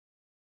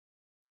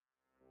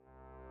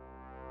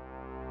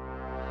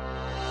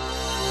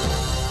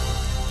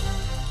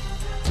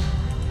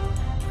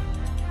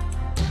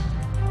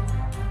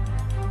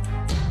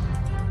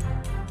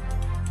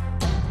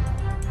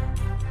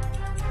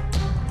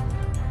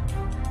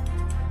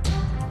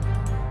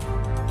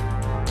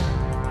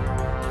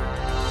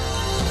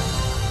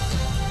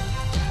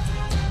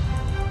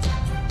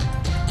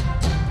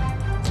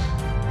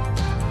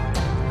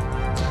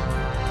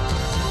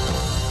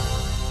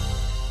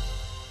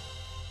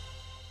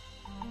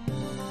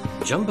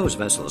Jumbo's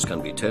vessels can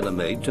be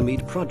tailor-made to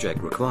meet project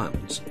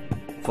requirements.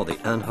 For the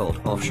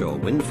Anholt Offshore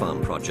Wind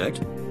Farm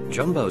project,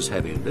 Jumbo's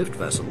heavy lift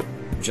vessel,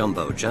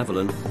 Jumbo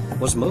Javelin,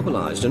 was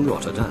mobilized in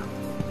Rotterdam.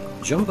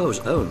 Jumbo's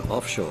own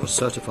offshore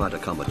certified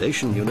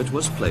accommodation unit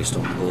was placed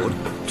on board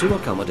to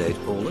accommodate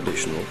all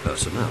additional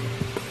personnel.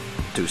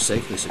 To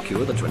safely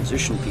secure the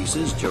transition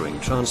pieces during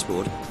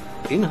transport,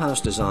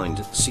 in-house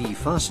designed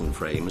C-fasten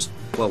frames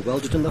were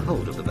welded in the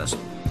hold of the vessel.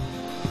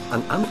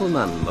 An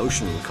Ampelman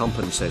motion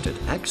compensated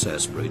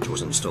access bridge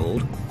was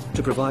installed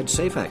to provide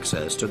safe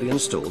access to the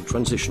installed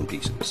transition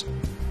pieces.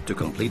 To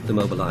complete the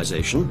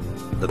mobilization,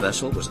 the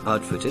vessel was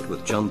outfitted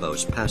with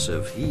Jumbo's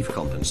passive heave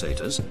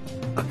compensators,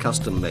 a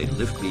custom-made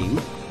lift beam,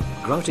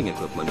 grouting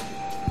equipment,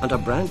 and a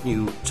brand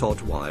new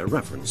taut wire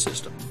reference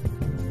system.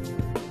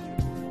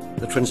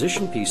 The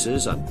transition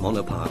pieces and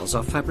monopiles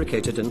are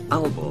fabricated in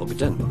Aalborg,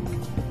 Denmark.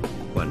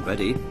 When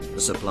ready, the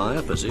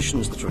supplier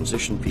positions the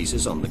transition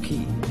pieces on the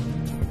quay.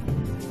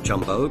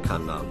 Jumbo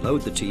can now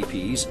load the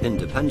TPs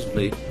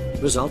independently,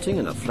 resulting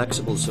in a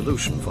flexible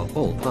solution for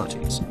all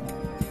parties.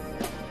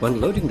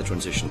 When loading the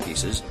transition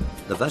pieces,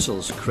 the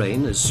vessel's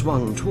crane is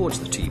swung towards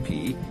the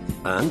TP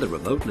and the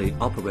remotely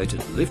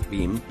operated lift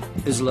beam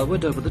is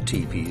lowered over the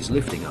TP's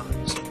lifting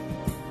arms.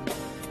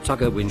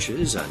 Tugger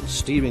winches and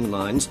steering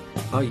lines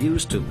are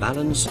used to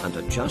balance and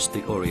adjust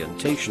the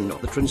orientation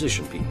of the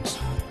transition piece.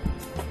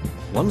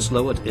 Once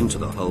lowered into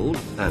the hold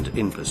and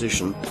in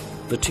position,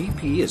 the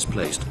TP is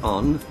placed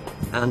on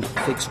and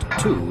fixed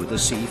to the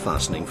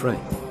C-fastening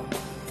frame.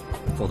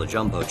 For the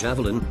Jumbo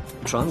Javelin,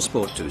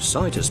 transport to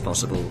site is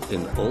possible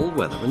in all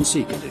weather and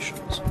sea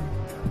conditions.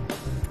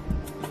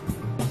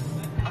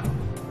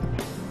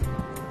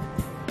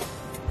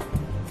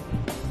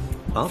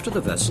 After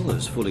the vessel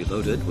is fully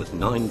loaded with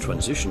 9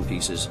 transition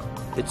pieces,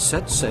 it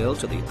sets sail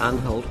to the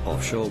Anholt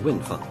Offshore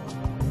Wind Farm.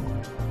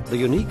 The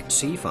unique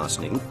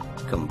C-fastening,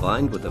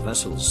 combined with the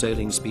vessel's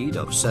sailing speed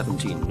of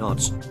 17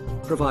 knots,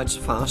 provides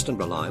fast and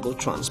reliable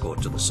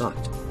transport to the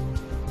site.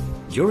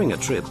 During a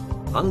trip,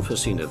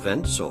 unforeseen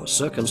events or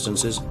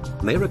circumstances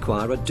may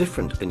require a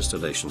different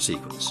installation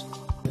sequence.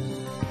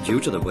 Due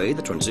to the way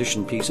the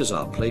transition pieces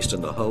are placed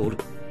in the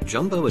hold,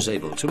 Jumbo is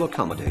able to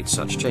accommodate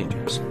such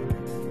changes.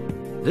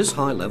 This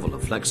high level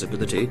of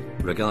flexibility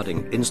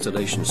regarding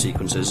installation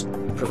sequences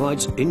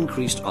provides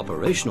increased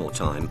operational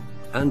time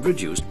and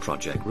reduced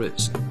project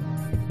risk.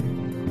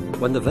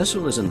 When the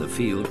vessel is in the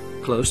field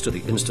close to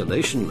the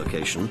installation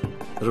location,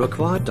 the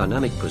required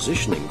dynamic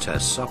positioning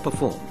tests are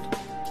performed.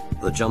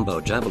 The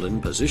Jumbo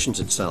Javelin positions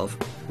itself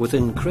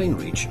within crane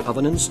reach of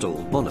an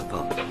installed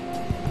monopile.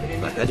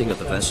 The heading of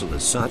the vessel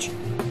is such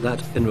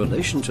that, in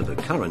relation to the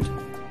current,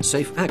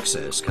 safe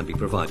access can be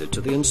provided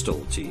to the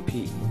installed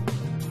TP.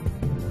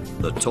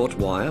 The taut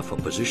wire for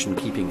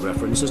position-keeping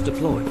reference is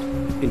deployed,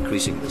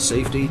 increasing the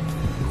safety,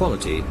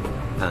 quality,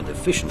 and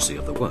efficiency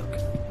of the work.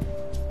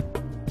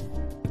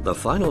 The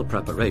final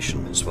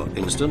preparations for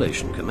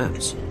installation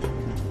commence.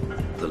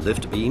 The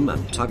lift beam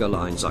and tugger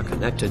lines are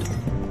connected,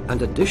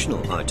 and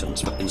additional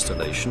items for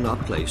installation are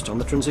placed on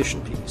the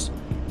transition piece.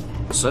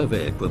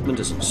 Survey equipment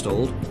is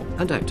installed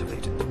and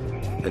activated.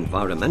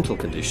 Environmental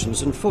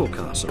conditions and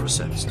forecasts are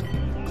assessed.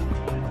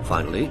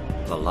 Finally,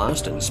 the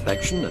last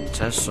inspection and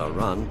tests are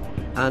run,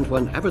 and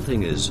when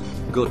everything is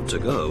good to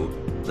go,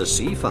 the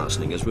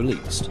C-fastening is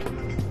released.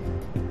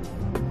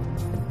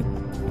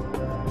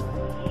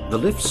 The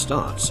lift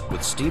starts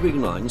with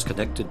steering lines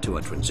connected to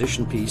a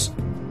transition piece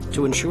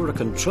to ensure a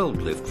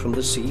controlled lift from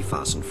the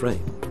C-fasten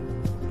frame.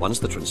 Once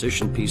the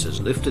transition piece is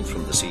lifted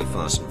from the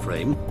C-fasten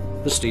frame,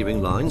 the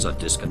steering lines are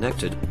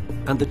disconnected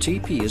and the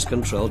TP is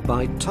controlled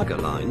by tugger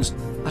lines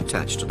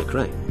attached to the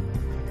crane.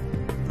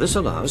 This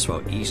allows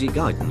for easy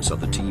guidance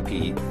of the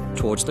TP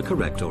towards the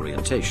correct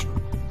orientation.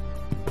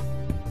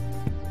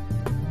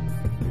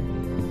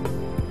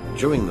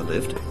 During the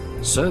lift,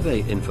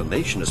 survey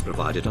information is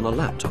provided on a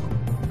laptop,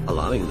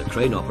 allowing the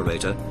crane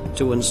operator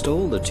to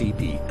install the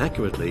TP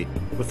accurately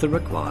with the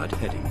required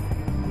heading.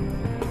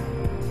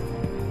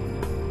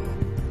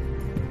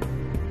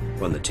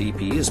 When the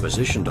TP is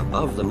positioned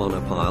above the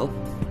monopile,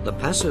 the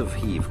passive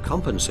heave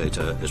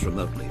compensator is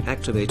remotely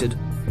activated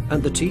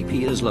and the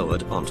TP is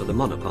lowered onto the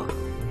monopile.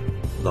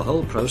 The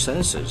whole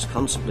process is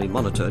constantly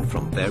monitored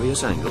from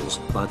various angles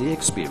by the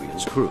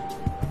experienced crew.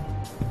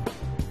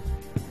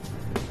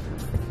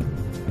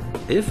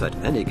 If at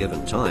any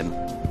given time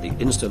the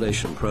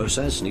installation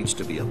process needs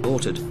to be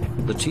aborted,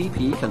 the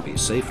TP can be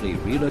safely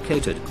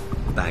relocated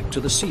back to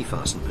the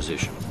C-fasten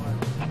position.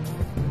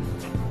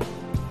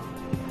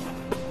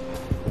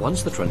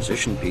 Once the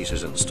transition piece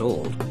is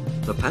installed,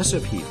 the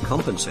passive heave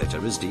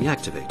compensator is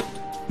deactivated.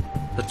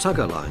 The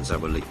tugger lines are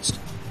released,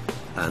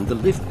 and the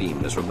lift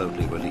beam is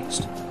remotely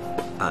released,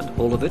 and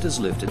all of it is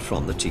lifted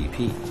from the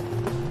TP.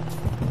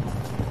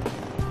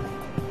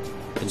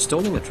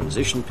 Installing a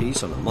transition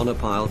piece on a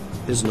monopile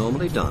is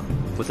normally done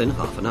within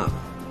half an hour.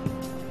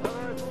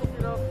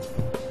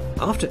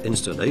 After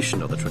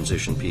installation of the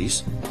transition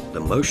piece, the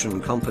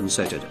motion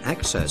compensated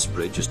access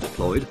bridge is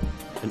deployed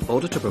in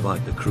order to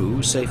provide the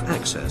crew safe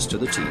access to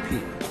the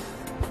TP.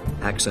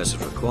 Access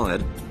is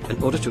required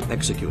in order to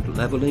execute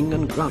leveling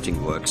and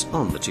grouting works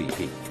on the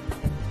TP.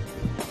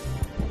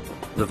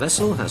 The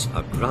vessel has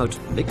a grout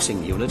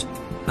mixing unit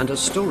and a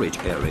storage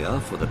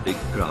area for the big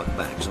grout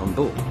bags on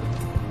board.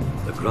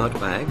 The grout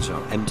bags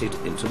are emptied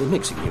into the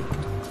mixing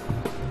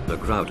unit. The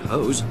grout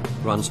hose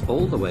runs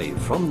all the way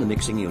from the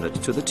mixing unit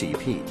to the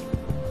TP.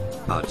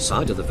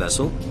 Outside of the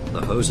vessel,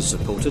 the hose is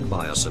supported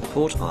by a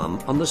support arm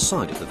on the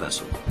side of the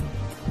vessel.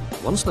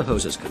 Once the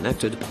hose is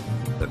connected,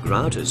 the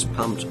grout is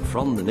pumped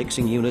from the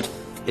mixing unit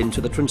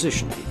into the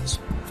transition piece.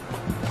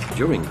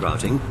 During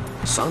grouting,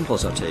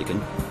 samples are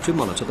taken to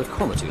monitor the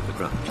quality of the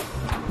grout.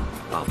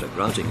 After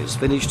grouting is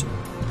finished,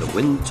 the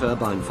wind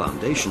turbine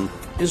foundation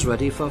is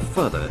ready for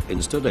further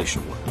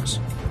installation works.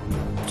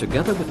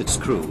 Together with its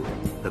crew,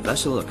 the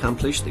vessel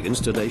accomplished the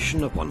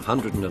installation of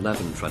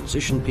 111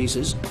 transition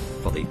pieces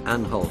for the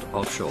Anholt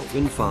Offshore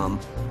Wind Farm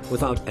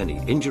without any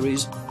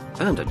injuries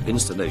and at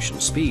installation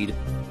speed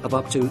of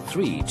up to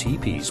 3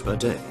 TPs per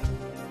day.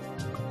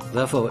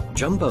 Therefore,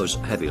 Jumbo's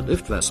heavy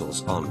lift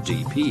vessels on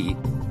DP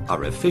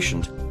are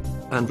efficient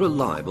and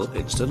reliable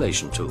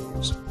installation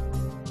tools.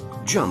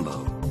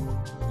 Jumbo,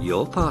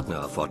 your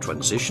partner for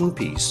transition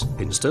piece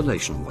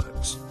installation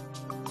works.